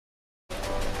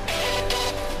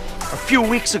few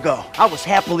weeks ago, I was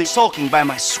happily sulking by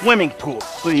my swimming pool.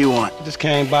 What do you want? Just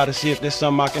came by to see if there's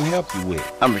something I can help you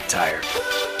with. I'm retired.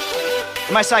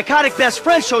 My psychotic best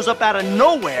friend shows up out of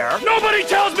nowhere. Nobody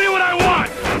tells me what I want!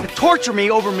 To torture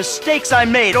me over mistakes I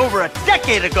made over a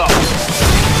decade ago.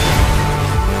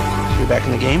 You back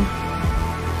in the game?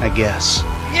 I guess.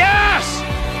 Yes!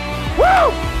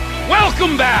 Woo!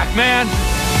 Welcome back, man!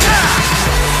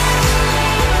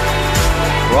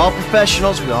 We're all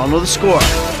professionals. We all know the score.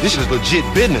 This is legit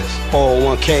business.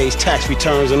 401ks, tax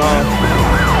returns, and all.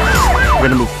 We're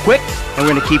gonna move quick, and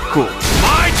we're gonna keep cool.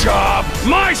 My job,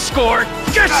 my score,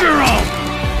 get your own!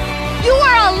 You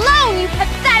are alone, you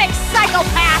pathetic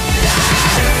psychopath!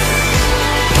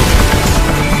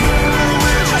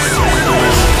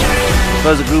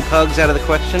 Suppose a group hug's out of the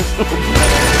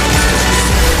question?